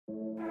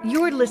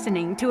You're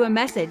listening to a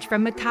message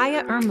from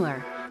Micaiah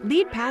Ermler,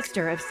 lead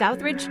pastor of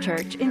Southridge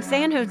Church in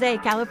San Jose,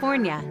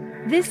 California.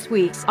 This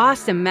week's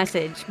awesome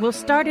message will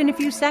start in a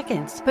few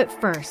seconds, but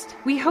first,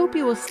 we hope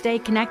you will stay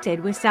connected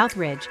with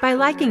Southridge by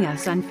liking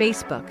us on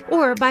Facebook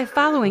or by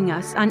following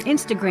us on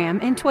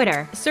Instagram and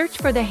Twitter. Search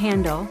for the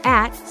handle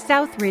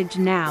 @Southridge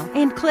Now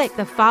and click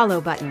the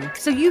follow button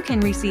so you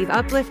can receive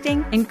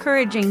uplifting,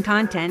 encouraging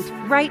content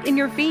right in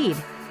your feed.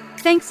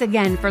 Thanks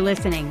again for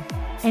listening.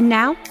 And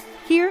now,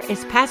 here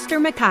is Pastor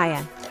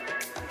Micaiah.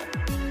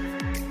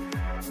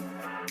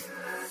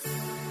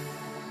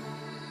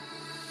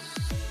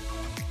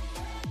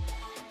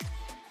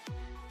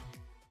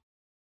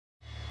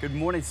 Good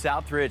morning,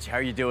 Southridge. How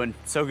are you doing?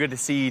 So good to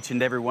see each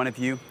and every one of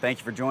you. Thank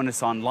you for joining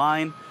us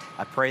online.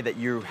 I pray that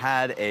you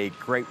had a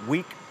great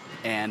week,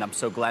 and I'm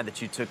so glad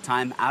that you took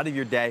time out of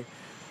your day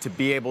to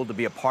be able to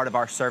be a part of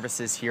our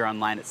services here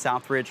online at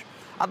Southridge.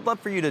 I'd love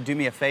for you to do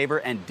me a favor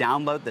and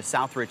download the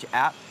Southridge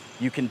app.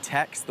 You can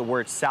text the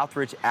word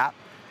Southridge app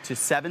to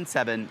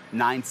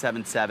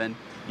 77977.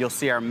 You'll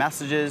see our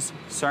messages,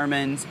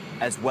 sermons,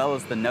 as well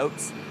as the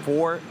notes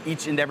for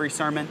each and every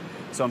sermon.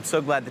 So I'm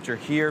so glad that you're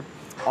here.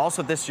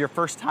 Also, if this is your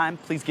first time,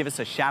 please give us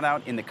a shout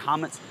out in the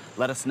comments.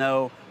 Let us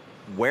know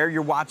where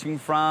you're watching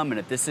from. And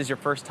if this is your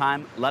first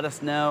time, let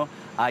us know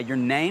your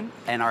name,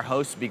 and our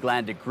hosts will be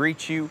glad to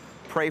greet you,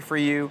 pray for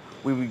you.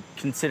 We would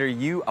consider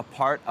you a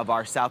part of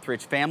our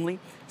Southridge family.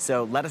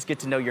 So let us get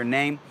to know your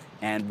name,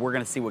 and we're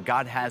going to see what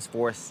God has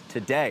for us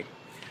today.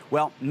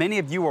 Well, many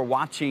of you are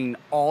watching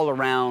all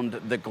around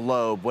the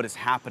globe what is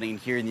happening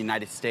here in the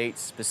United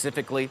States,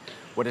 specifically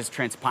what has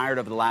transpired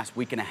over the last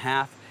week and a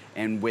half,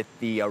 and with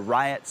the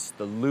riots,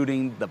 the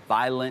looting, the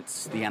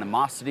violence, the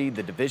animosity,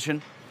 the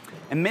division.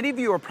 And many of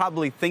you are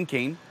probably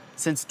thinking,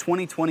 since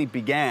 2020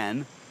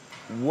 began,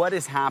 what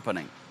is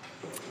happening?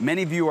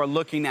 Many of you are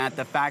looking at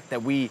the fact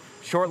that we,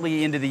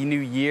 shortly into the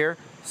new year,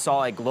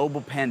 saw a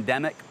global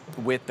pandemic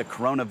with the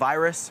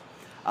coronavirus.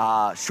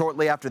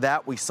 Shortly after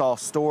that, we saw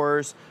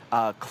stores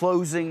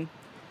closing.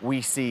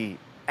 We see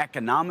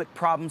economic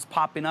problems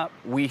popping up.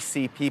 We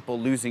see people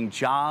losing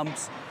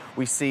jobs.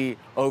 We see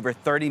over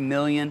 30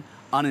 million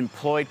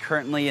unemployed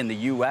currently in the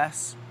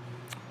U.S.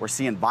 We're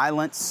seeing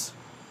violence.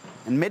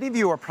 And many of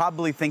you are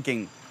probably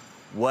thinking,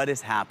 what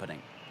is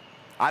happening?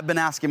 I've been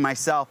asking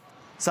myself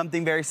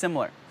something very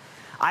similar.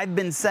 I've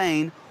been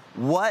saying,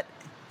 what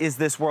is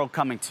this world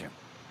coming to?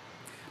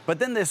 But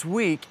then this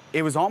week,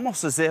 it was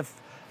almost as if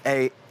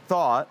a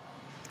thought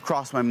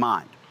crossed my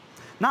mind.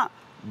 Not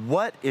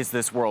what is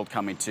this world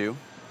coming to,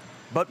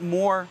 but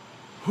more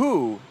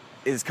who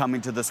is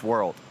coming to this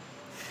world.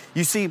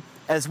 You see,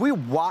 as we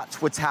watch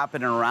what's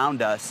happening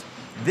around us,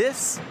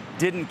 this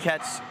didn't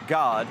catch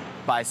God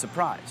by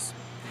surprise.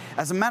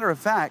 As a matter of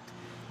fact,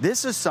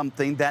 this is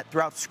something that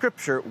throughout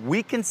Scripture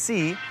we can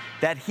see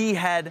that He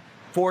had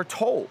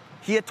foretold.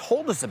 He had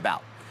told us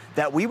about,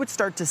 that we would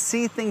start to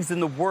see things in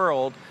the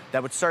world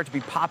that would start to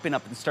be popping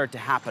up and start to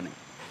happening.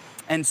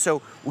 And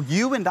so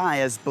you and I,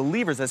 as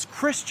believers, as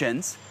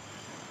Christians,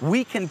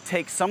 we can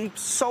take some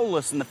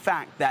solace in the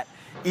fact that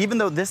even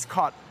though this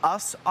caught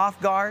us off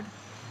guard,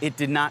 it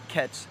did not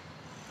catch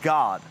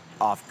God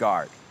off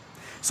guard.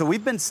 So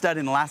we've been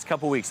studying the last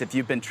couple weeks, if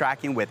you've been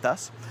tracking with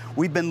us,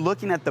 we've been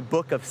looking at the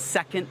book of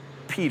 2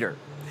 Peter.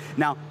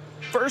 Now,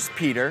 1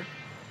 Peter,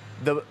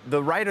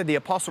 the writer, the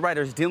apostle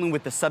writer, is dealing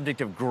with the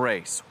subject of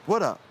grace.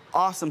 What an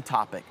awesome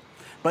topic.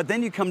 But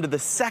then you come to the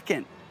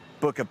second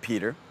book of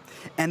Peter,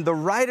 and the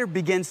writer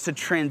begins to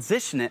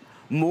transition it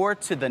more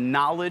to the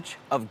knowledge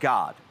of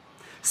God.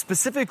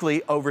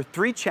 Specifically, over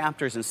 3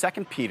 chapters in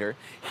 2 Peter,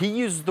 he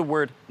uses the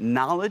word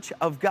knowledge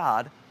of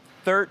God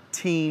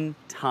 13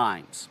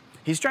 times.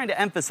 He's trying to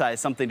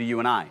emphasize something to you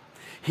and I.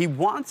 He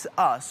wants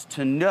us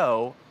to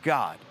know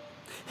God.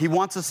 He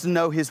wants us to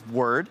know His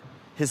word,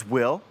 His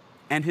will,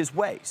 and His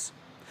ways.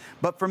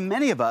 But for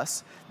many of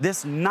us,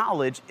 this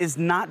knowledge is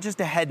not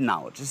just a head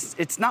knowledge.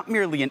 It's not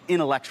merely an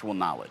intellectual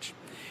knowledge.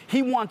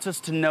 He wants us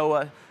to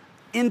know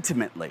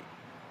intimately.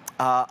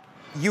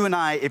 You and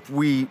I, if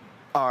we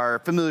are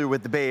familiar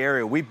with the Bay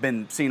Area, we've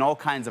been seeing all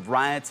kinds of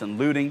riots and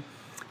looting,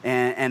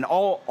 and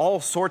all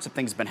sorts of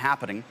things have been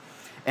happening.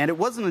 And it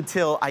wasn't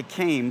until I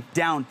came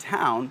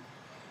downtown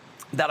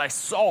that I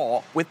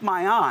saw with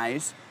my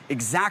eyes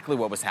exactly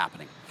what was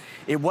happening.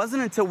 It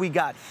wasn't until we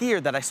got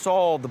here that I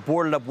saw the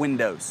boarded up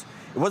windows.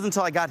 It wasn't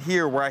until I got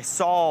here where I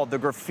saw the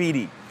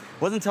graffiti. It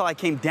wasn't until I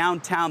came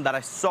downtown that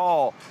I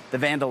saw the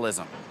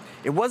vandalism.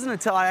 It wasn't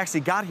until I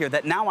actually got here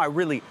that now I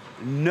really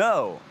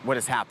know what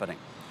is happening.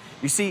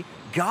 You see,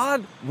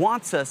 God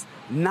wants us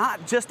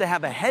not just to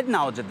have a head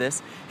knowledge of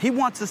this, He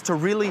wants us to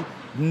really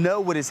know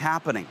what is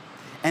happening.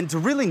 And to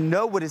really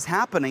know what is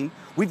happening,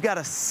 we've got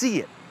to see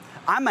it.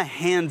 I'm a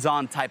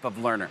hands-on type of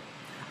learner.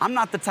 I'm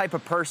not the type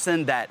of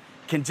person that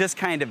can just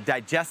kind of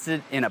digest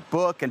it in a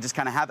book and just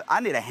kind of have it.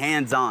 I need a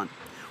hands-on.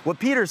 What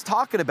Peter's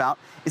talking about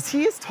is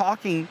he is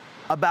talking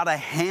about a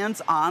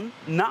hands-on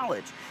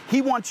knowledge.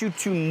 He wants you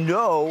to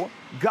know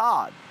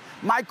God.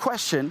 My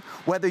question,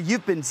 whether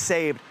you've been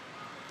saved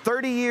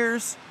 30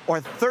 years or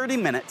 30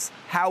 minutes,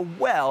 how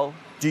well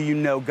do you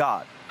know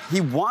God?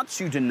 He wants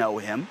you to know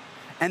him.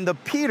 And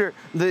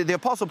the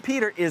Apostle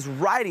Peter is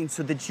writing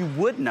so that you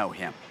would know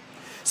him.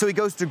 So he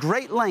goes to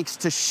great lengths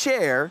to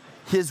share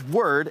his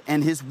word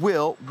and his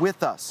will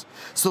with us.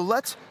 So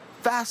let's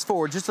fast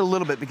forward just a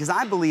little bit, because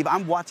I believe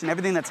I'm watching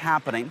everything that's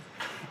happening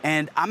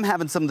and I'm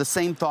having some of the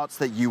same thoughts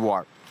that you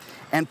are.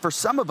 And for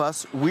some of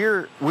us,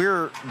 we're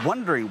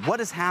wondering, what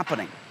is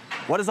happening?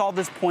 What is all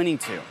this pointing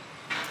to?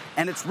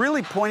 And it's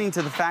really pointing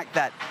to the fact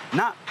that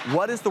not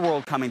what is the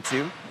world coming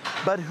to,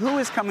 but who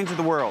is coming to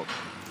the world.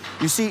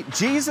 You see,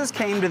 Jesus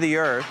came to the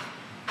earth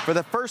for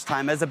the first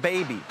time as a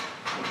baby,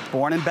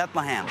 born in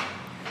Bethlehem.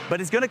 But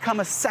he's going to come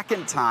a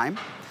second time,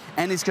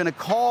 and he's going to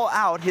call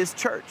out his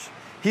church.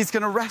 He's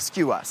going to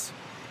rescue us.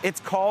 It's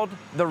called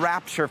the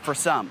rapture for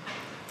some.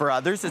 For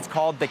others, it's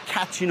called the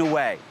catching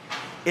away.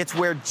 It's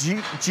where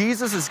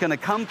Jesus is going to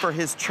come for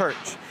his church,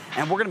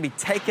 and we're going to be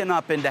taken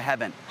up into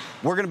heaven.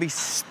 We're going to be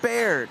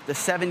spared the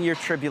 7-year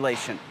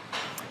tribulation.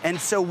 And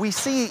so we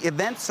see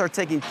events are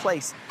taking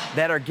place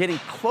that are getting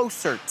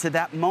closer to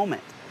that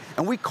moment.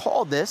 And we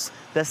call this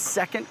the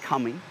second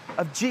coming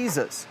of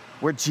Jesus,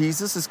 where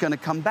Jesus is going to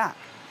come back.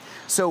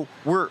 So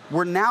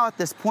we're now at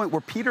this point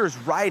where Peter is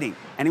writing,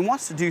 and he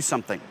wants to do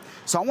something.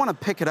 So I want to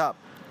pick it up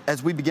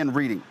as we begin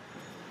reading.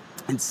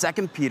 In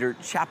 2 Peter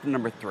chapter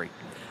number 3,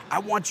 I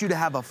want you to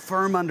have a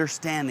firm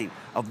understanding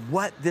of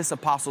what this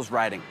apostle's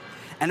writing.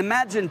 And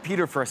imagine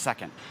Peter for a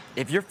second.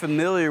 If you're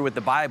familiar with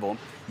the Bible,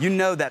 you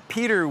know that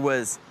Peter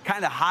was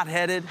kind of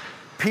hot-headed.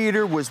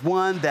 Peter was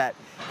one that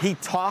he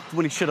talked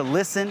when he should have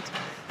listened.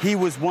 He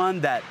was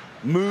one that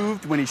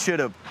moved when he should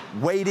have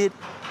waited.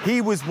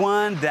 He was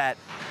one that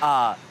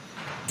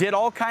did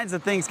all kinds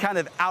of things kind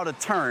of out of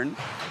turn.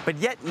 But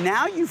yet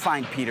now you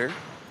find Peter,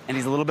 and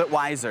he's a little bit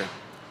wiser,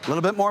 a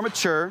little bit more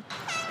mature.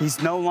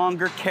 He's no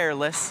longer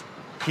careless.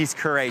 He's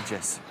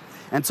courageous.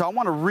 And so I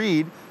want to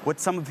read what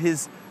some of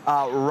his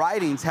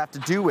writings have to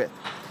do with.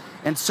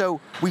 And so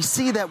we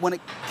see that when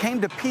it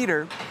came to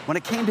Peter, when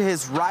it came to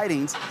his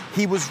writings,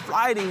 he was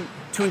writing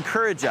to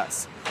encourage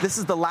us. This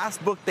is the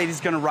last book that he's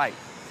going to write.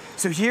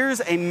 So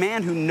here's a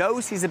man who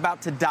knows he's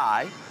about to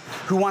die,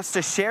 who wants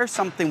to share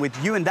something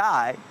with you and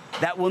I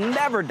that will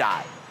never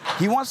die.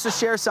 He wants to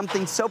share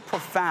something so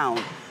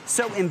profound,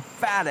 so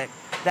emphatic,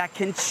 that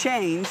can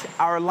change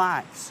our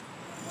lives.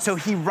 So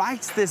he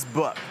writes this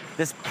book,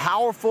 this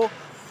powerful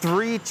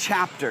 3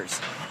 chapters,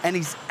 and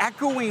he's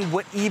echoing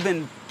what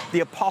even the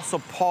Apostle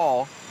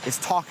Paul is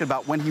talking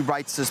about when he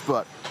writes this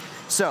book.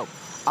 So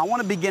I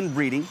want to begin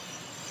reading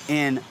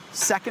in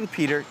 2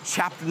 Peter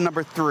chapter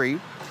number 3.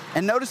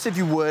 And notice, if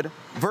you would,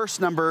 verse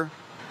number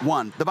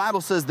 1. The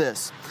Bible says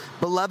this: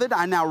 "Beloved,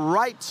 I now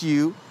write to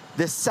you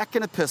this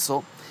second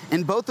epistle,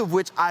 in both of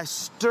which I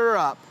stir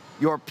up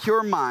your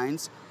pure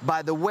minds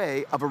by the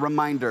way of a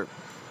reminder."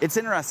 It's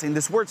interesting.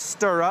 This word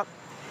stir up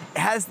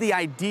has the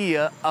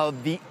idea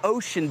of the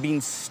ocean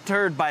being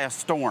stirred by a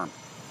storm.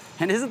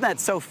 And isn't that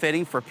so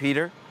fitting for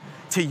Peter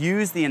to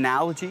use the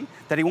analogy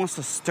that he wants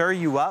to stir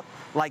you up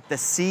like the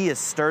sea is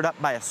stirred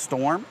up by a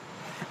storm?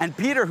 And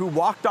Peter, who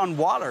walked on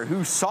water,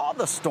 who saw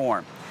the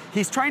storm,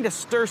 he's trying to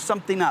stir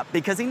something up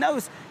because he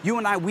knows you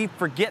and I, we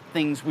forget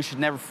things we should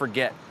never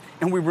forget.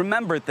 And we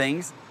remember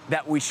things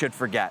that we should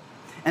forget.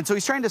 And so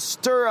he's trying to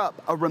stir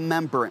up a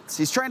remembrance.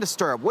 He's trying to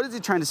stir up. What is he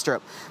trying to stir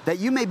up? That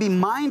you may be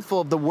mindful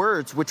of the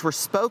words which were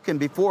spoken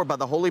before by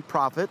the holy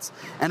prophets,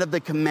 and of the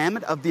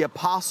commandment of the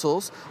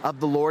apostles of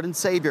the Lord and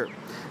Savior.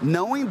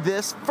 Knowing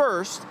this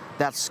first,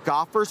 that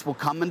scoffers will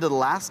come into the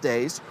last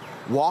days,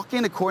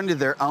 walking according to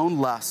their own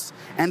lusts,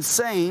 and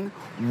saying,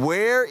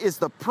 where is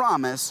the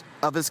promise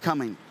of his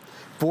coming?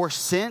 For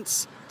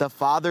since the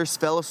fathers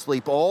fell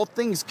asleep, all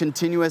things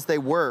continue as they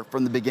were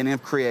from the beginning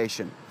of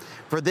creation.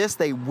 For this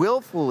they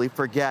willfully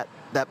forget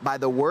that by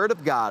the word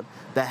of God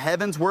the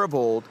heavens were of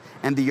old,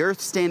 and the earth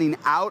standing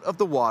out of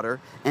the water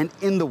and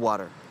in the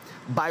water,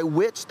 by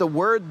which the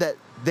word that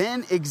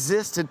then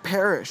existed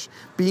perished,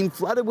 being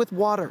flooded with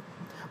water.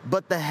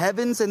 But the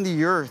heavens and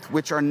the earth,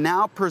 which are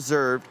now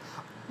preserved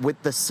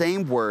with the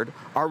same word,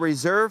 are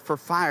reserved for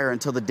fire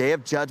until the day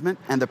of judgment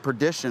and the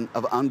perdition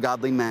of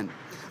ungodly men.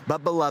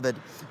 But beloved,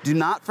 do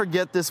not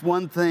forget this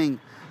one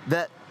thing,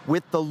 that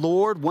with the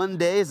Lord, one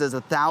day is as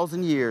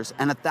 1,000 years,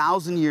 and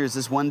 1,000 years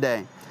is one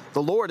day.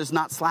 The Lord is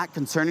not slack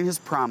concerning his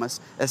promise,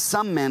 as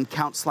some men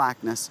count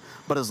slackness,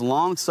 but is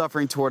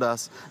long-suffering toward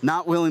us,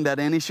 not willing that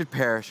any should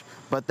perish,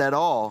 but that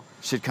all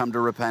should come to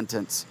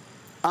repentance.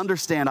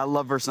 Understand, I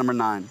love verse number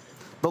 9.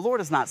 The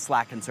Lord is not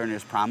slack concerning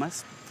his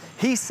promise.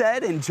 He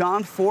said in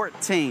John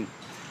 14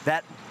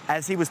 that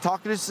as he was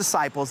talking to his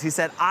disciples, he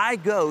said, I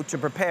go to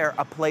prepare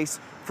a place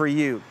for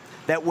you,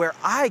 that where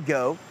I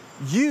go,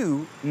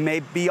 you may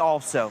be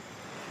also.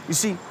 You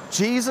see,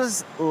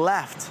 Jesus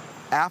left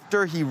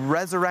after he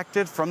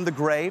resurrected from the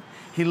grave.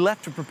 He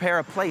left to prepare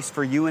a place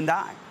for you and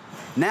I.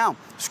 Now,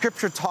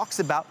 Scripture talks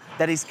about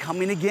that he's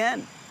coming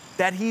again,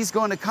 that he's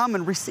going to come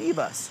and receive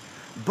us.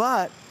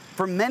 But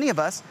for many of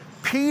us,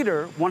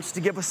 Peter wants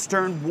to give a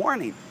stern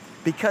warning,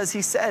 because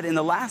he said in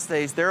the last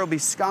days there will be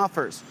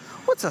scoffers.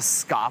 What's a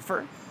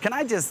scoffer? Can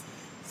I just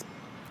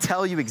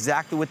tell you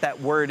exactly what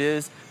that word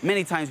is.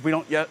 Many times we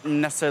don't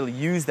necessarily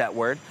use that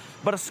word,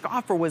 but a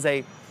scoffer was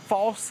a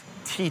false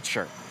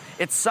teacher.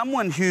 It's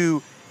someone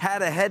who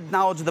had a head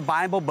knowledge of the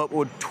Bible, but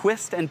would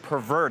twist and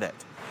pervert it.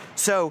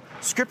 So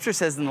Scripture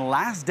says in the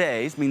last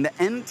days, meaning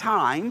the end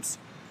times,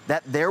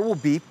 that there will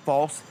be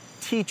false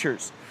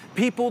teachers.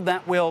 People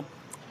that will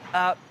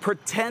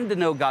pretend to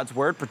know God's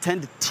word,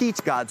 pretend to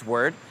teach God's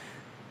word.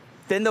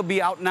 Then there'll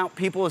be out and out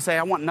people who say,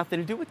 I want nothing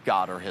to do with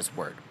God or his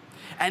word.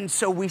 And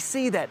so we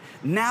see that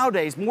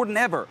nowadays, more than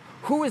ever,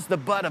 who is the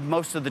butt of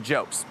most of the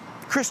jokes?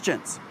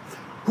 Christians.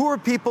 Who are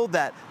people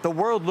that the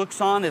world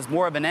looks on as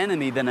more of an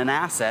enemy than an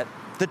asset?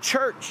 The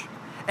church.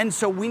 And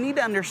so we need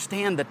to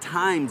understand the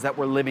times that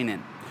we're living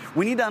in.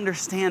 We need to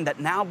understand that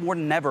now more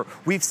than ever,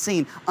 we've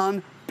seen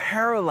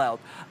unparalleled,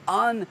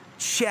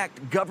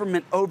 unchecked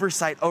government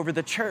oversight over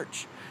the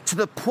church to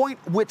the point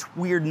which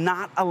we're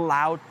not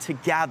allowed to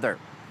gather.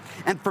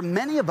 And for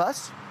many of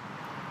us,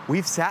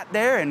 we've sat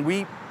there and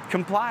we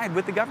complied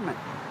with the government.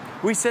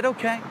 We said,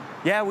 okay,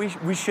 yeah,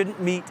 we shouldn't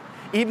meet,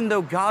 even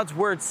though God's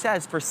word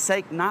says,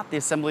 forsake not the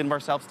assembling of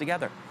ourselves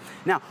together.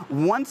 Now,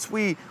 once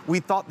we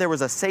thought there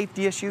was a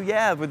safety issue,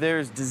 yeah, where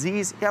there's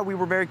disease, yeah, we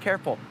were very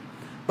careful.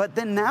 But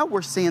then now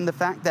we're seeing the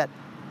fact that,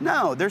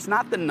 no, there's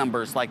not the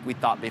numbers like we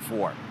thought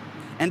before.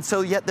 And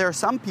so yet there are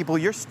some people,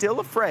 you're still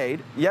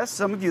afraid. Yes,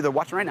 some of you that are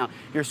watching right now,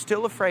 you're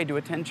still afraid to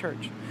attend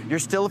church. You're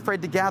still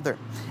afraid to gather.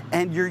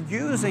 And you're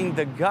using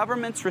the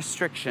government's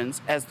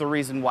restrictions as the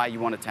reason why you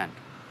won't attend.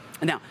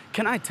 Now,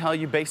 can I tell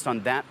you based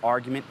on that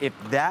argument, if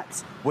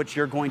that's what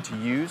you're going to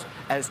use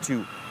as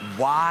to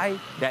why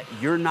that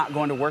you're not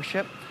going to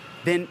worship,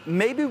 then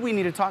maybe we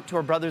need to talk to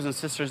our brothers and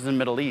sisters in the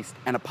Middle East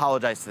and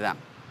apologize to them.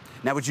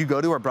 Now, would you go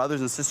to our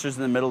brothers and sisters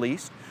in the Middle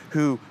East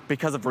who,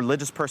 because of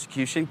religious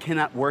persecution,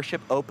 cannot worship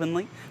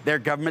openly? Their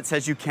government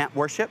says you can't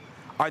worship.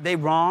 Are they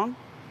wrong?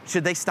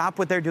 Should they stop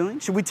what they're doing?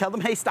 Should we tell them,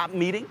 hey, stop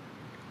meeting?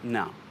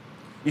 No.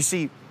 You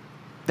see,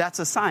 that's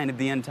a sign of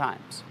the end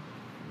times.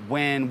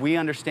 When we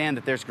understand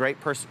that there's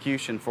great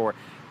persecution for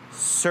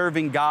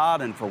serving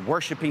God and for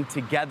worshiping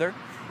together.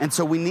 And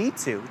so we need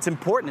to. It's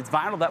important. It's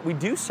vital that we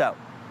do so.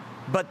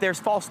 But there's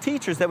false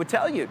teachers that would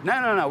tell you,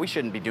 no, we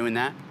shouldn't be doing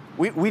that.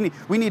 We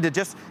need to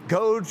just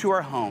go to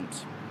our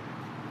homes.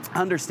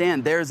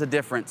 Understand there's a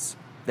difference.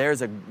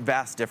 There's a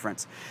vast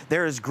difference.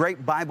 There is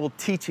great Bible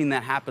teaching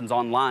that happens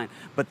online,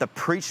 but the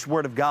preached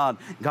word of God,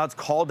 God's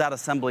called out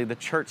assembly, the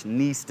church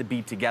needs to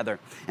be together.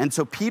 And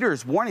so Peter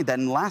is warning that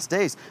in the last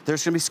days,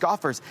 there's going to be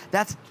scoffers.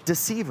 That's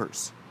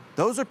deceivers.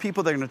 Those are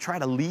people that are going to try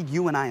to lead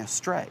you and I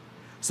astray.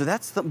 So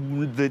that's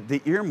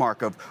the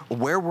earmark of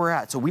where we're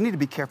at. So we need to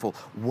be careful.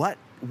 What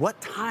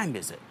time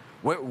is it?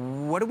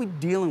 What are we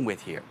dealing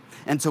with here?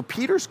 And so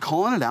Peter's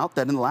calling it out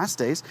that in the last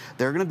days,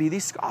 there are going to be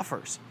these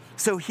scoffers.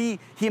 So he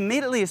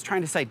immediately is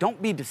trying to say,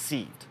 don't be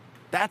deceived.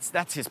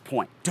 That's his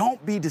point.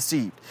 Don't be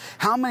deceived.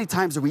 How many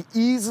times are we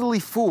easily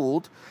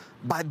fooled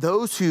by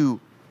those who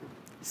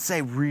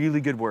say really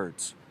good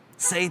words,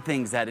 say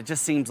things that it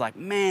just seems like,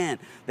 man,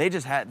 they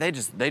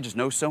just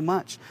know so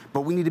much.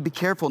 But we need to be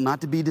careful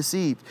not to be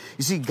deceived.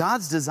 You see,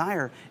 God's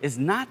desire is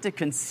not to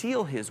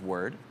conceal his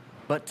word,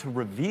 but to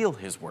reveal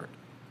his word.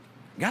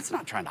 God's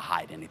not trying to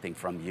hide anything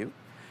from you.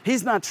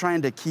 He's not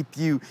trying to keep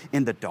you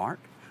in the dark.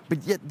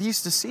 But yet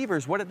these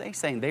deceivers, what are they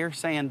saying? They are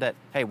saying that,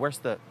 hey, where's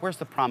the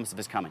promise of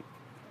his coming?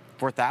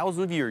 For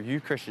thousands of years, you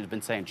Christians have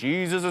been saying,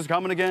 Jesus is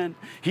coming again.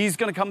 He's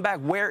going to come back.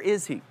 Where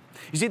is he?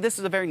 You see, this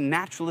is a very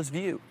naturalist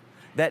view,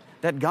 that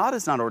God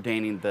is not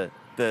ordaining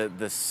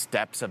the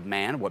steps of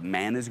man, what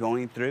man is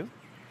going through.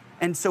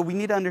 And so we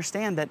need to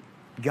understand that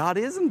God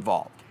is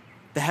involved.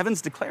 The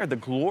heavens declare the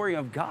glory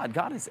of God.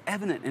 God is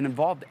evident and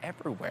involved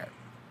everywhere.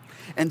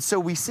 And so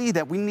we see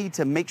that we need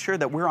to make sure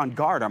that we're on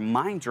guard, our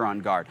minds are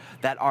on guard,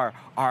 that our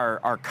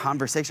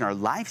conversation, our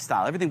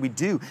lifestyle, everything we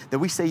do, that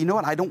we say, you know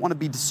what, I don't want to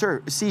be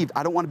deceived.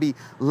 I don't want to be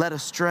led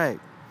astray.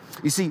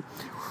 You see,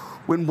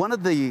 when one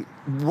of the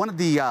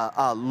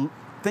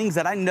things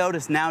that I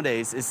notice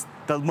nowadays is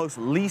the most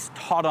least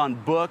taught on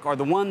book, or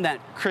the one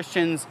that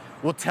Christians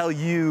will tell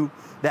you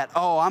that,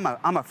 oh,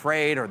 I'm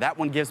afraid, or that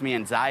one gives me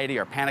anxiety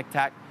or panic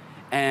attack.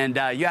 And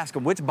you ask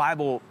them which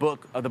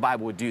book of the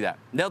Bible would do that.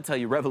 They'll tell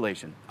you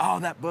Revelation. Oh,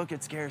 that book,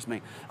 it scares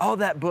me. Oh,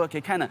 that book,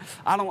 it kind of,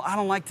 I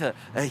don't like to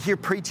hear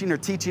preaching or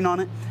teaching on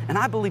it. And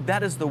I believe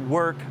that is the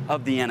work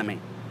of the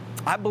enemy.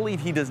 I believe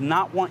he does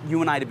not want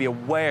you and I to be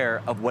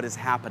aware of what is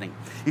happening.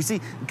 You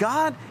see,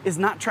 God is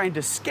not trying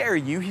to scare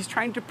you. He's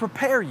trying to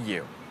prepare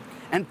you.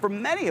 And for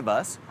many of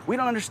us, we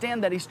don't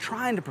understand that he's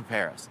trying to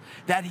prepare us,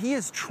 that he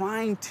is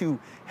trying to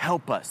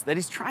help us, that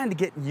he's trying to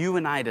get you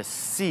and I to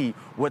see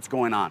what's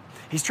going on.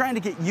 He's trying to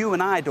get you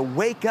and I to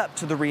wake up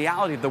to the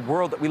reality of the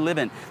world that we live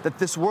in, that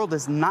this world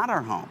is not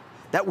our home,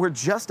 that we're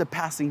just a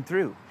passing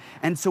through.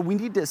 And so we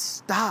need to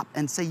stop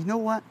and say, you know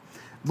what?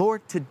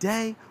 Lord,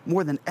 today,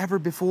 more than ever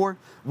before,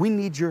 we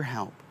need your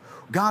help.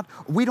 God,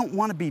 we don't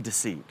want to be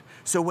deceived.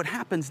 So what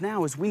happens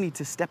now is we need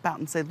to step out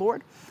and say,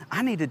 Lord,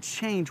 I need to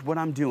change what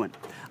I'm doing.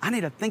 I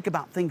need to think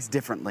about things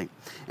differently.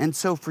 And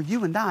so for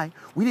you and I,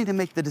 we need to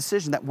make the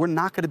decision that we're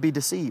not going to be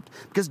deceived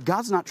because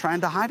God's not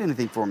trying to hide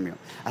anything from you.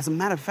 As a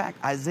matter of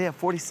fact, Isaiah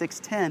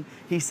 46:10,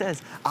 he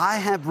says, I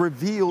have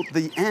revealed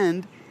the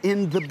end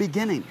in the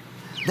beginning.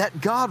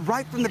 That God,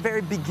 right from the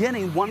very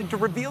beginning, wanted to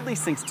reveal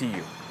these things to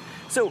you.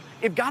 So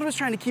if God was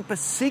trying to keep a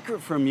secret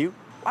from you,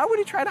 why would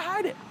he try to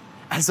hide it?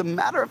 As a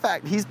matter of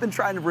fact, he's been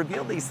trying to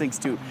reveal these things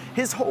to you.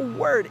 His whole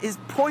word is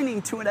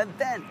pointing to an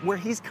event where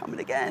he's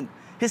coming again,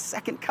 his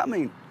second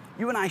coming.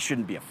 You and I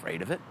shouldn't be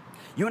afraid of it.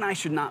 You and I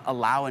should not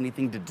allow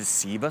anything to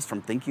deceive us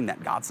from thinking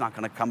that God's not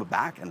going to come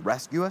back and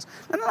rescue us.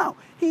 No,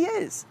 he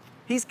is.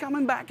 He's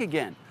coming back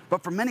again.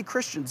 But for many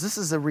Christians, this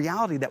is a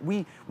reality that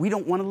we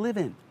don't want to live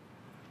in.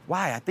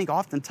 Why? I think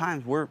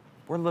oftentimes we're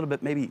a little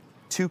bit maybe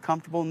too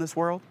comfortable in this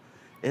world.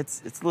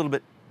 It's a little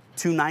bit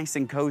too nice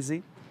and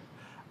cozy.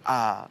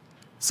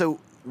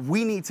 So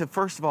we need to,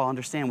 first of all,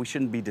 understand we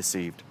shouldn't be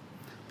deceived.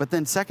 But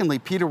then secondly,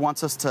 Peter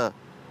wants us to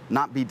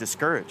not be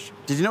discouraged.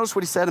 Did you notice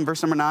what he said in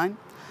verse number 9?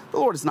 The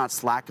Lord is not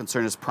slack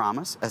concerning his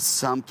promise, as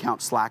some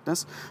count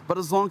slackness, but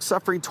is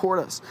long-suffering toward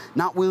us,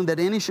 not willing that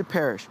any should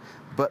perish,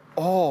 but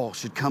all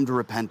should come to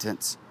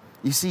repentance.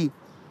 You see,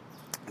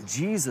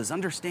 Jesus,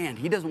 understand,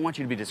 he doesn't want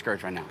you to be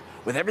discouraged right now.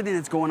 With everything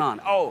that's going on,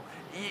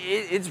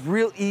 it's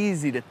real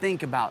easy to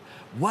think about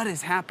what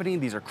is happening.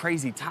 These are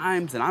crazy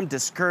times, and I'm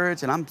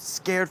discouraged, and I'm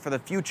scared for the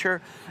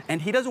future.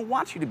 And he doesn't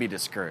want you to be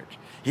discouraged.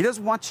 He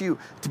doesn't want you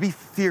to be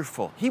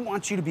fearful. He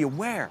wants you to be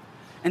aware.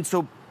 And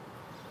so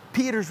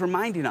Peter's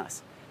reminding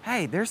us,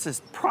 hey, there's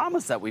this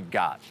promise that we've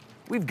got.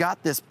 We've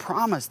got this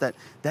promise that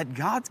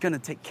God's going to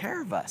take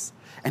care of us.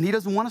 And he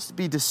doesn't want us to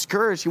be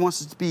discouraged. He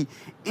wants us to be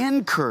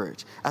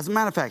encouraged. As a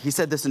matter of fact, he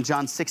said this in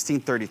John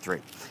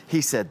 16:33.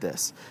 He said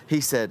this. He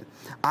said,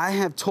 I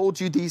have told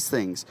you these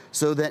things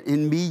so that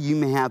in me you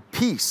may have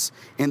peace.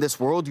 In this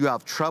world you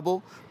have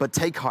trouble, but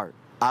take heart.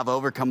 I've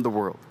overcome the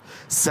world.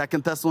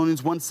 2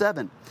 Thessalonians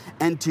 1:7.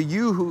 And to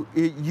you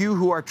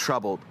who are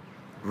troubled,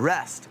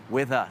 rest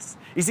with us.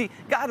 You see,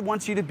 God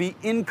wants you to be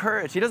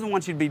encouraged. He doesn't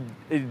want you to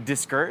be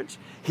discouraged.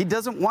 He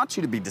doesn't want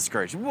you to be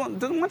discouraged. He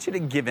doesn't want you to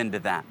give in to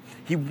that.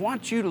 He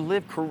wants you to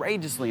live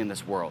courageously in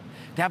this world,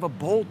 to have a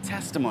bold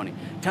testimony,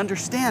 to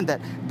understand that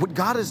what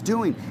God is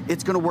doing,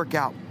 it's going to work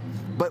out.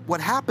 But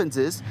what happens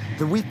is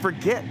that we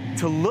forget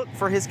to look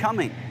for his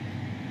coming.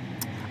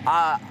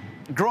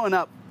 Growing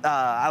up,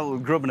 I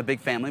grew up in a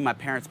big family. My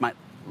parents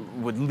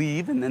would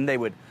leave, and then they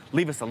would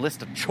leave us a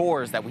list of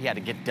chores that we had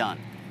to get done.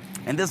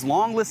 And this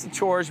long list of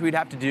chores we'd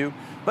have to do.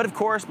 But of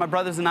course, my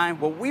brothers and I,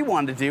 what we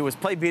wanted to do was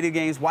play video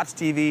games, watch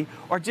TV,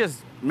 or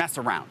just mess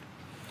around.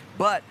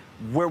 But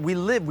where we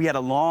lived, we had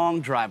a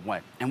long driveway,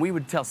 and we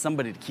would tell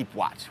somebody to keep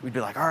watch. We'd be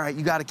like, all right,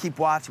 you got to keep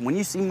watch. And when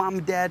you see mom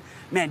and dad,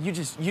 man,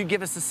 you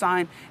give us a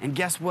sign. And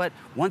guess what?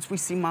 Once we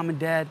see mom and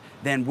dad,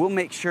 then we'll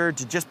make sure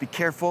to just be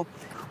careful.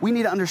 We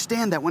need to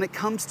understand that when it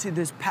comes to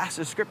this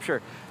passage of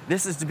scripture,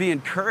 this is to be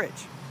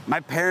encouraged. My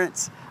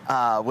parents,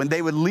 when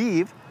they would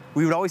leave,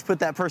 we would always put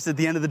that person at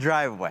the end of the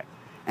driveway.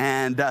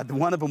 And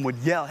one of them would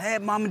yell, hey,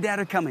 mom and dad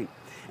are coming.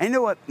 And you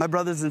know what, my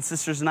brothers and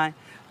sisters and I,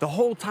 the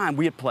whole time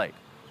we had played,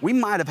 we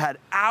might have had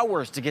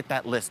hours to get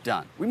that list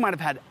done. We might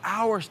have had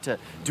hours to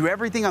do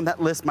everything on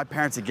that list my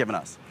parents had given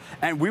us.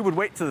 And we would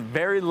wait to the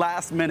very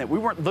last minute. We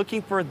weren't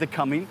looking for the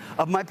coming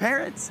of my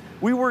parents.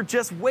 We were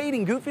just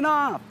waiting, goofing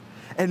off.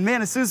 And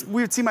man, as soon as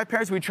we would see my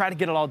parents, we'd try to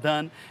get it all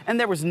done. And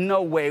there was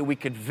no way we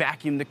could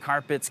vacuum the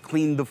carpets,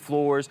 clean the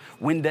floors,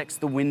 Windex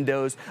the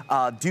windows,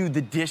 do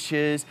the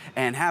dishes,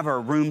 and have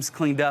our rooms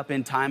cleaned up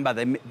in time by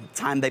the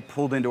time they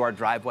pulled into our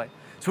driveway.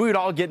 So we would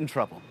all get in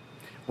trouble.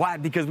 Why?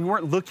 Because we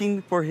weren't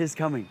looking for his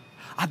coming.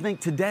 I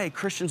think today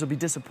Christians will be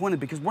disappointed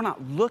because we're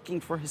not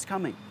looking for his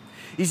coming.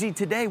 You see,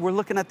 today we're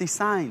looking at these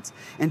signs,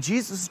 and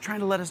Jesus is trying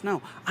to let us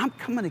know, I'm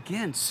coming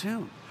again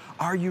soon.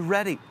 Are you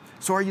ready?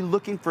 So are you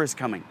looking for his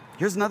coming?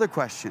 Here's another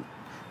question.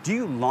 Do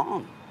you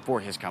long for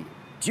his coming?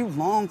 Do you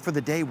long for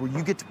the day where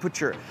you get to put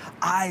your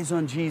eyes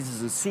on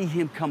Jesus and see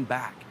him come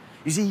back?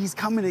 You see, he's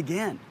coming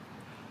again.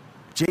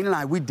 Jane and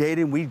I, we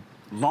dated, and we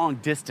long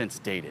distance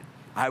dated.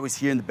 I was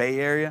here in the Bay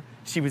Area.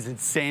 She was in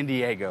San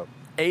Diego,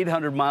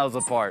 800 miles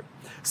apart.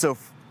 So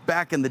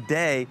back in the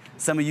day,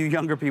 some of you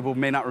younger people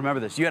may not remember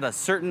this. You had a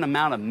certain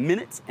amount of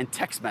minutes and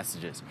text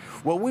messages.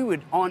 Well, we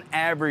would, on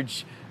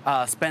average,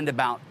 spend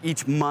about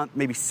each month,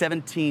 maybe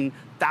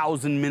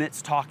 17,000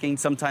 minutes talking.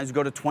 Sometimes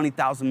go to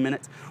 20,000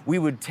 minutes. We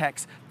would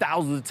text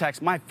thousands of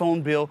texts. My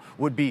phone bill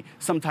would be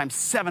sometimes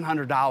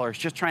 $700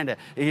 just trying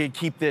to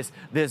keep this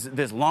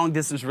long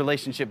distance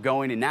relationship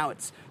going. And now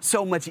it's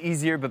so much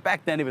easier, but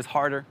back then it was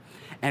harder.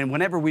 And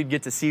whenever we'd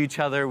get to see each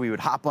other, we would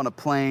hop on a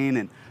plane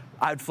and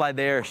I'd fly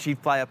there, she'd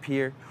fly up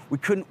here. We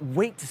couldn't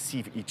wait to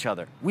see each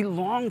other. We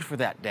longed for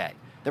that day.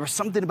 There was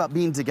something about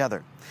being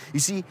together.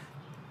 You see,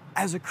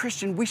 as a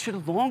Christian, we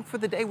should long for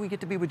the day we get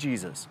to be with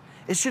Jesus.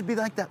 It should be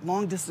like that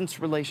long distance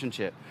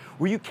relationship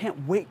where you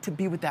can't wait to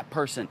be with that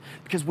person,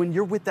 because when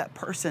you're with that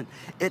person,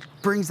 it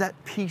brings that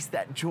peace,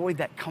 that joy,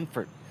 that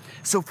comfort.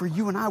 So for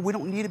you and I, we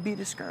don't need to be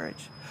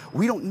discouraged.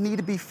 We don't need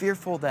to be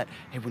fearful that,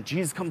 hey, when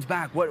Jesus comes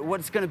back,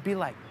 what's going to be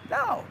like?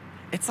 No,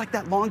 it's like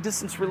that long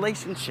distance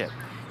relationship.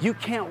 You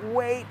can't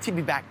wait to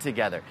be back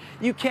together.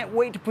 You can't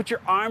wait to put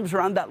your arms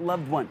around that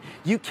loved one.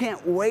 You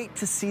can't wait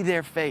to see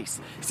their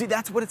face. See,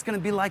 that's what it's going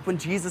to be like when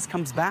Jesus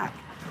comes back.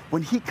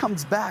 When he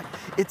comes back,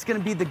 it's going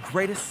to be the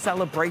greatest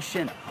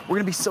celebration. We're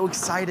going to be so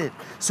excited.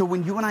 So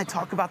when you and I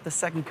talk about the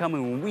second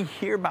coming, when we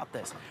hear about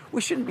this, we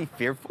shouldn't be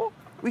fearful.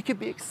 We could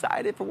be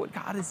excited for what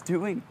God is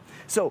doing.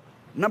 So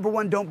number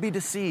one, don't be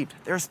deceived.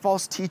 There's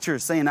false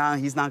teachers saying,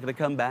 he's not going to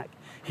come back.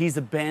 He's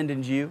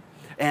abandoned you.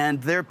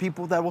 And there are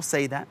people that will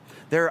say that.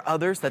 There are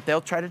others that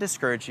they'll try to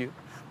discourage you.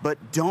 But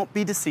don't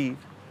be deceived.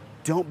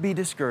 Don't be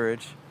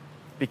discouraged.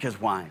 Because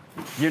why?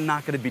 You're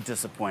not going to be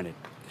disappointed.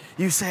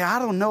 You say, I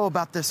don't know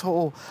about this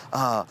whole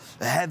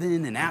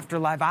heaven and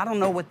afterlife. I don't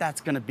know what that's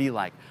going to be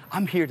like.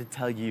 I'm here to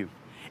tell you,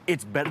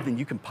 it's better than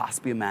you can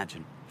possibly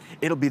imagine.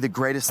 It'll be the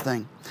greatest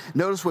thing.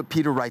 Notice what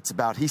Peter writes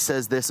about. He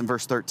says this in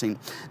verse 13.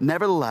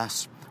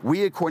 Nevertheless,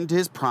 we, according to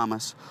his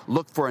promise,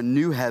 look for a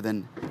new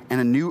heaven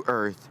and a new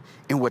earth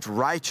in which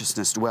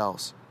righteousness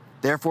dwells.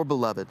 Therefore,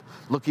 beloved,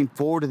 looking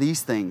forward to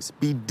these things,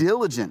 be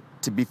diligent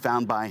to be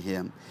found by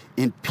him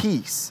in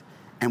peace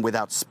and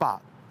without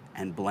spot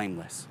and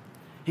blameless.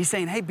 He's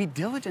saying, hey, be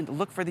diligent to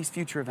look for these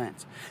future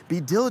events.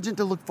 Be diligent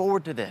to look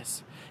forward to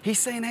this. He's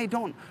saying, hey,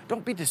 don't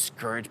be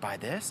discouraged by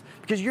this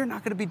because you're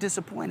not going to be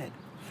disappointed.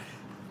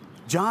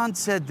 John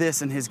said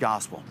this in his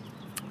gospel.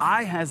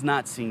 Eye has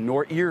not seen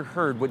nor ear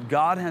heard what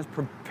God has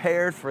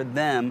prepared for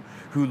them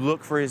who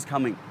look for his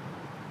coming.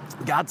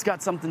 God's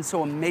got something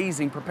so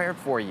amazing prepared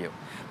for you.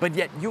 But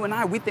yet you and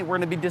I, we think we're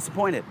going to be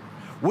disappointed.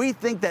 We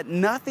think that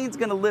nothing's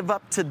going to live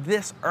up to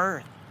this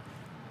earth.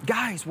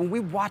 Guys, when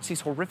we watch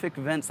these horrific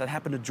events that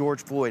happened to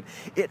George Floyd,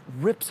 it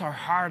rips our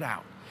heart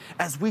out.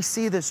 As we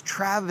see this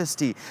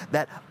travesty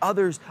that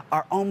others,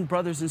 our own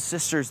brothers and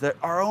sisters, that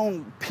our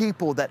own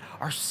people that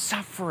are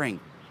suffering,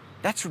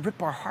 that should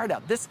rip our heart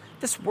out. This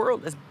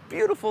world, as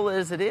beautiful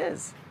as it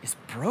is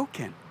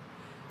broken.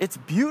 It's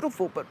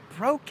beautiful, but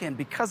broken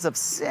because of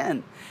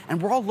sin.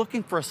 And we're all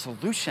looking for a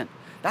solution.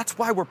 That's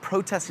why we're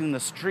protesting in the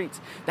streets.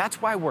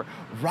 That's why we're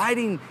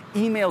writing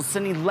emails,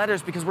 sending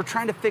letters, because we're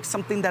trying to fix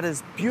something that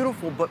is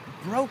beautiful but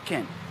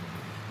broken.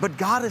 But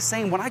God is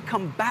saying, when I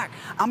come back,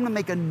 I'm going to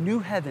make a new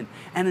heaven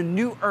and a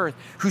new earth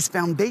whose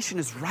foundation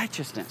is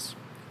righteousness.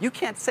 You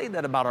can't say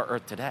that about our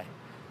earth today.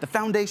 The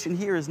foundation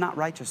here is not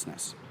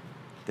righteousness.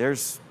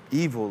 There's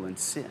evil and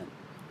sin.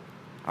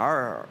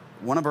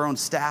 One of our own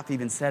staff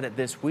even said it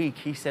this week.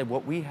 He said,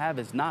 what we have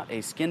is not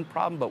a skin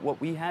problem, but what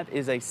we have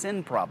is a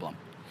sin problem.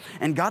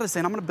 And God is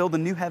saying, I'm going to build a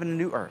new heaven and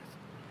a new earth.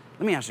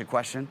 Let me ask you a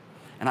question,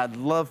 and I'd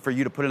love for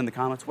you to put it in the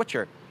comments. What's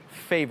your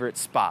favorite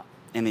spot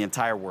in the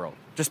entire world?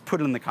 Just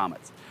put it in the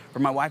comments. For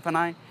my wife and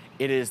I,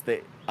 it is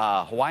the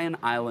Hawaiian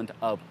island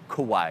of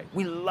Kauai.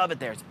 We love it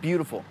there. It's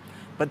beautiful.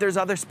 But there's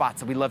other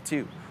spots that we love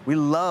too. We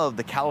love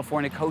the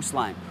California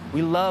coastline.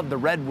 We love the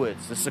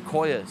redwoods, the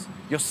sequoias,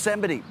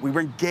 Yosemite. We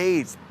were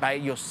engaged by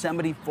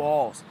Yosemite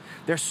Falls.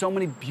 There's so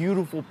many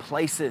beautiful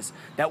places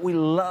that we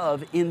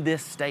love in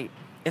this state.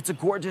 It's a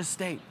gorgeous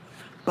state.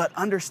 But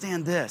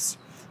understand this,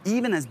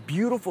 even as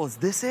beautiful as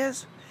this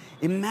is,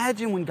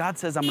 imagine when God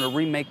says, I'm going to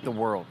remake the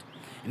world.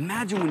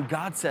 Imagine when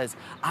God says,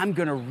 I'm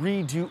going to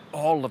redo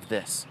all of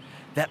this,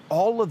 that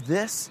all of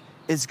this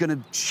is going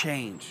to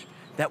change.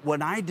 That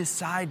when I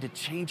decide to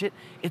change it,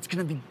 it's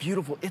going to be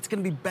beautiful. It's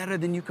going to be better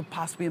than you could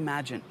possibly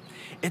imagine.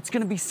 It's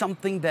going to be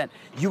something that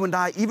you and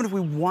I, even if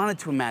we wanted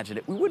to imagine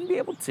it, we wouldn't be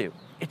able to.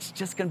 It's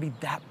just going to be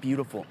that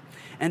beautiful.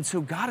 And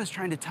so God is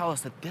trying to tell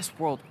us that this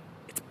world,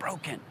 it's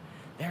broken.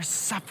 There's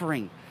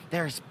suffering.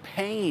 There's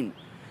pain.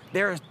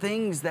 There are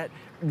things that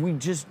we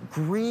just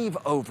grieve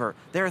over.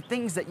 There are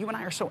things that you and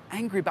I are so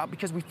angry about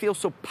because we feel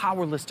so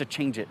powerless to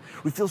change it.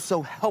 We feel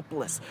so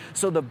helpless.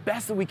 So the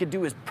best that we could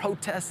do is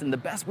protest, and the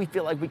best we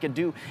feel like we could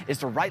do is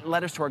to write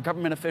letters to our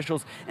government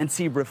officials and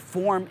see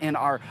reform in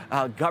our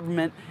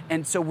government.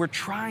 And so we're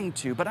trying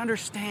to, but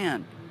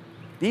understand,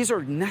 these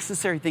are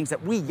necessary things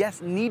that we,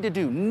 yes, need to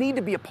do, need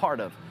to be a part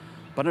of.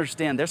 But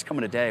understand, there's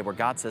coming a day where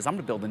God says, I'm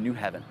going to build a new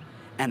heaven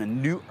and a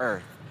new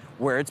earth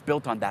where it's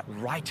built on that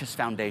righteous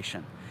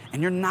foundation.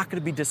 And you're not going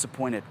to be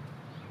disappointed.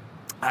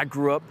 I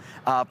grew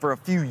up, for a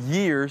few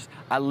years,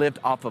 I lived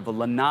off of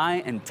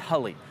Lanai and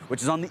Tully,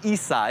 which is on the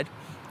east side.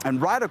 And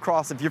right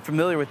across, if you're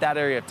familiar with that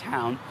area of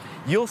town,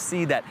 you'll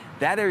see that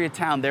area of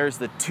town, there's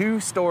the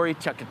 2-story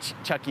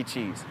Chuck E.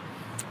 Cheese.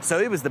 So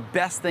it was the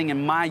best thing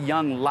in my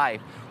young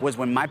life was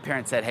when my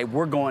parents said, hey,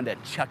 we're going to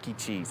Chuck E.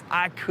 Cheese.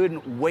 I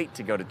couldn't wait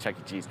to go to Chuck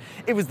E. Cheese.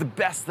 It was the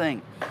best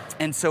thing.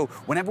 And so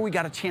whenever we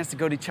got a chance to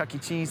go to Chuck E.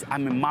 Cheese, I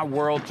mean, my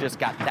world just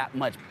got that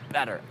much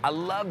better. I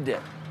loved it.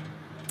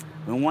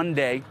 And one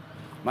day,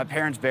 my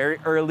parents very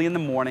early in the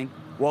morning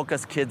woke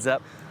us kids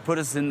up, put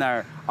us in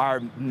our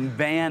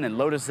van and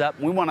load us up.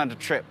 We went on a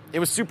trip. It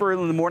was super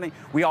early in the morning.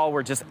 We all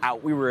were just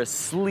out. We were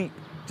asleep,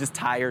 just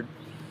tired.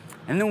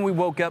 And then when we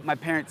woke up, my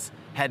parents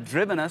had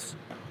driven us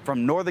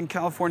from Northern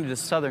California to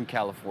Southern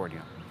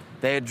California.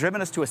 They had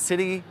driven us to a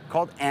city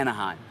called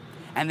Anaheim.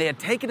 And they had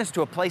taken us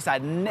to a place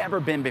I'd never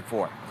been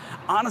before.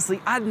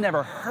 Honestly, I'd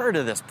never heard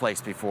of this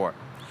place before.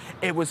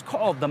 It was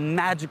called the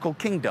Magical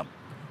Kingdom.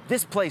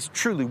 This place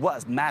truly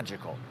was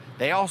magical.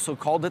 They also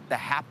called it the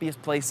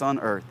happiest place on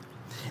earth.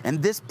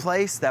 And this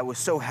place that was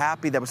so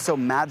happy, that was so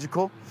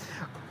magical,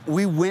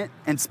 we went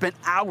and spent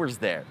hours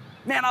there.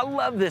 Man, I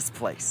love this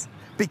place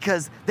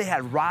because they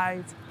had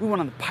rides. We went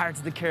on the Pirates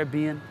of the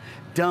Caribbean,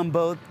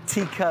 Dumbo,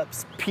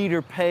 Teacups,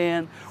 Peter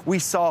Pan. We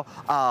saw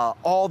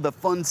all the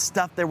fun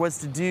stuff there was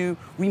to do.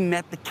 We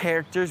met the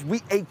characters.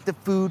 We ate the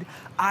food.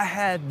 I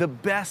had the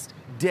best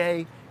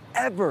day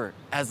ever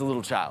as a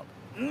little child.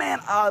 Man,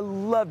 I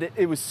loved it.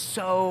 It was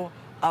so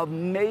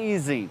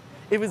amazing.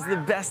 It was the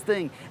best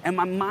thing. And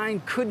my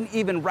mind couldn't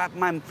even wrap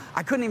my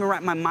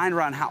mind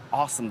around how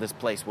awesome this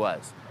place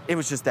was. It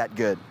was just that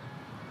good.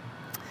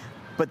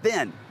 But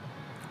then,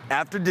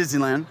 after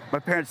Disneyland, my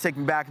parents take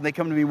me back and they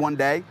come to me one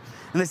day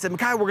and they said,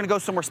 Micaiah, we're gonna go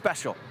somewhere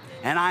special.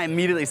 And I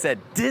immediately said,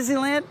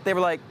 Disneyland? They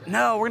were like,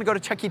 no, we're gonna go to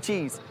Chuck E.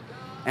 Cheese.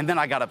 And then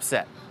I got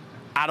upset.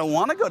 I don't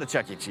wanna go to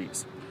Chuck E.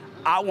 Cheese.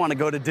 I wanna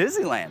go to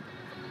Disneyland.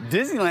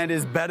 Disneyland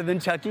is better than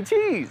Chuck E.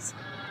 Cheese.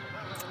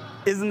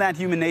 Isn't that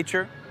human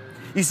nature?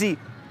 You see,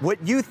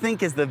 what you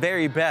think is the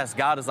very best,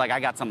 God is like, I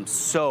got something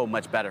so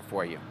much better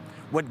for you.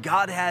 What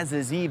God has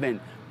is even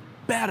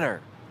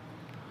better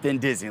than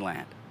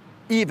Disneyland.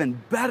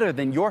 Even better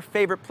than your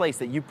favorite place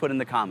that you put in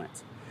the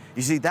comments.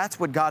 You see, that's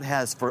what God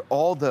has for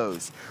all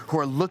those who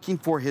are looking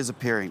for His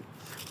appearing.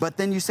 But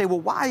then you say, well,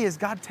 why is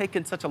God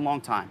taking such a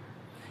long time?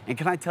 And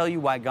can I tell you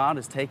why God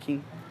is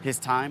taking His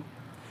time?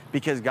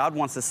 Because God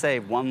wants to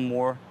save one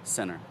more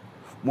sinner,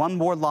 one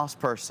more lost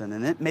person,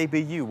 and it may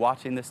be you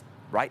watching this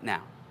right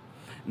now.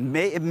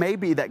 It may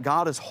be that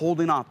God is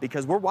holding off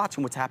because we're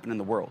watching what's happening in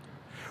the world.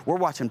 We're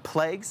watching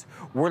plagues.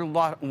 We're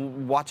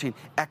watching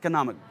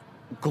economic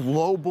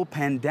global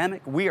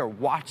pandemic. We are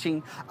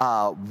watching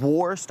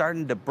war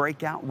starting to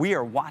break out. We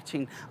are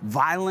watching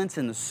violence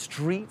in the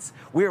streets.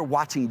 We are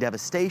watching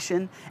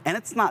devastation. And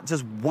it's not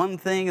just one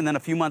thing and then a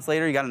few months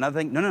later you got another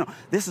thing. No.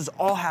 This is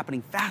all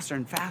happening faster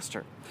and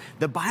faster.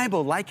 The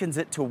Bible likens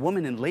it to a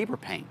woman in labor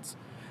pains.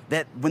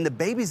 That when the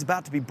baby's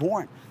about to be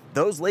born,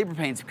 those labor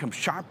pains become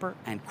sharper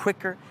and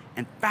quicker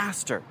and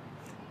faster.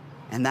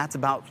 And that's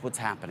about what's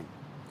happening.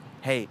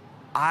 Hey,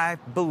 I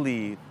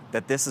believe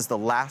that this is the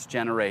last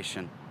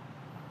generation.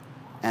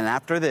 And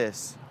after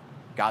this,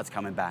 God's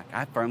coming back.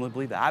 I firmly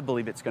believe that. I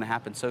believe it's going to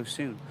happen so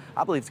soon.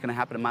 I believe it's going to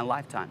happen in my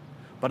lifetime.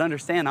 But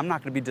understand, I'm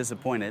not going to be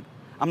disappointed.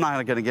 I'm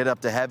not going to get up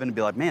to heaven and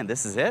be like, man,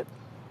 this is it?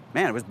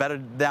 Man, it was better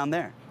down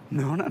there.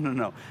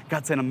 No.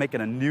 God said, I'm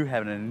making a new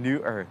heaven and a new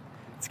earth.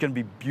 It's going to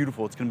be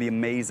beautiful. It's going to be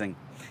amazing.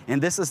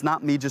 And this is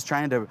not me just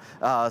trying to,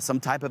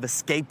 some type of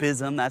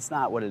escapism. That's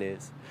not what it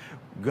is.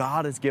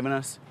 God has given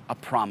us a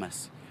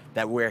promise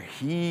that where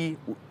He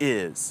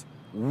is,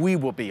 we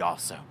will be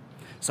also.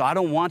 So I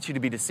don't want you to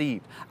be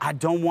deceived. I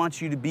don't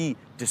want you to be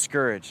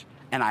discouraged.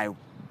 And I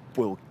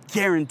will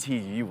guarantee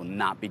you will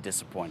not be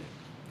disappointed.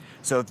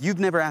 So if you've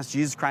never asked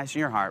Jesus Christ in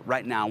your heart,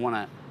 right now I want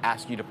to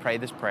ask you to pray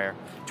this prayer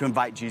to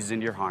invite Jesus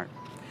into your heart.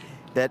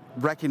 That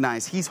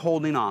recognize He's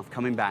holding off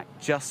coming back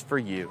just for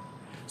you.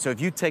 So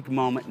if you take a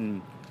moment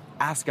and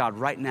ask God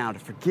right now to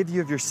forgive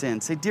you of your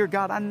sins, say, dear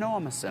God, I know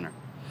I'm a sinner.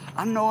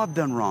 I know I've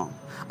done wrong.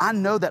 I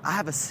know that I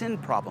have a sin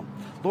problem.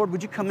 Lord,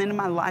 would you come into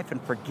my life and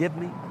forgive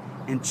me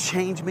and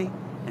change me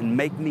and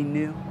make me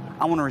new?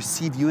 I want to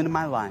receive you into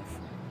my life.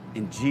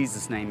 In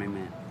Jesus' name,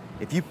 amen.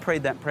 If you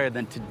prayed that prayer,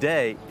 then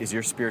today is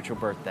your spiritual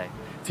birthday.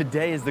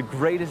 Today is the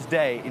greatest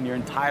day in your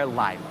entire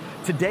life.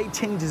 Today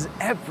changes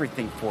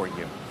everything for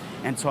you.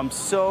 And so I'm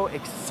so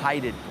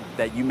excited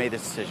that you made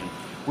this decision.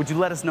 Would you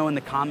let us know in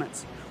the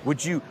comments?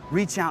 Would you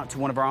reach out to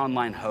one of our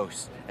online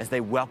hosts as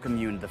they welcome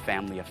you into the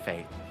family of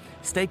faith?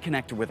 Stay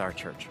connected with our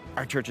church.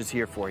 Our church is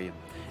here for you.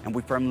 And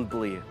we firmly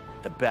believe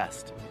the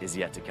best is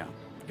yet to come.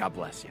 God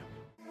bless you.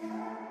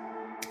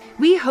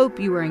 We hope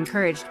you were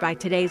encouraged by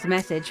today's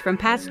message from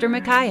Pastor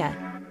Micaiah.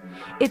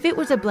 If it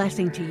was a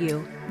blessing to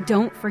you,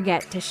 don't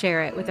forget to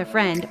share it with a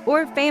friend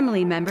or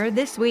family member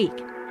this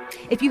week.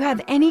 If you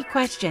have any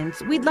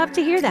questions, we'd love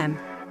to hear them.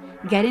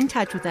 Get in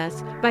touch with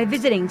us by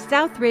visiting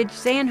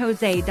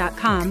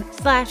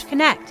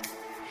southridgesanjose.com/connect.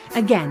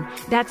 Again,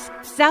 that's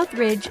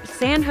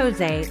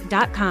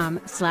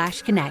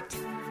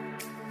southridgesanjose.com/connect.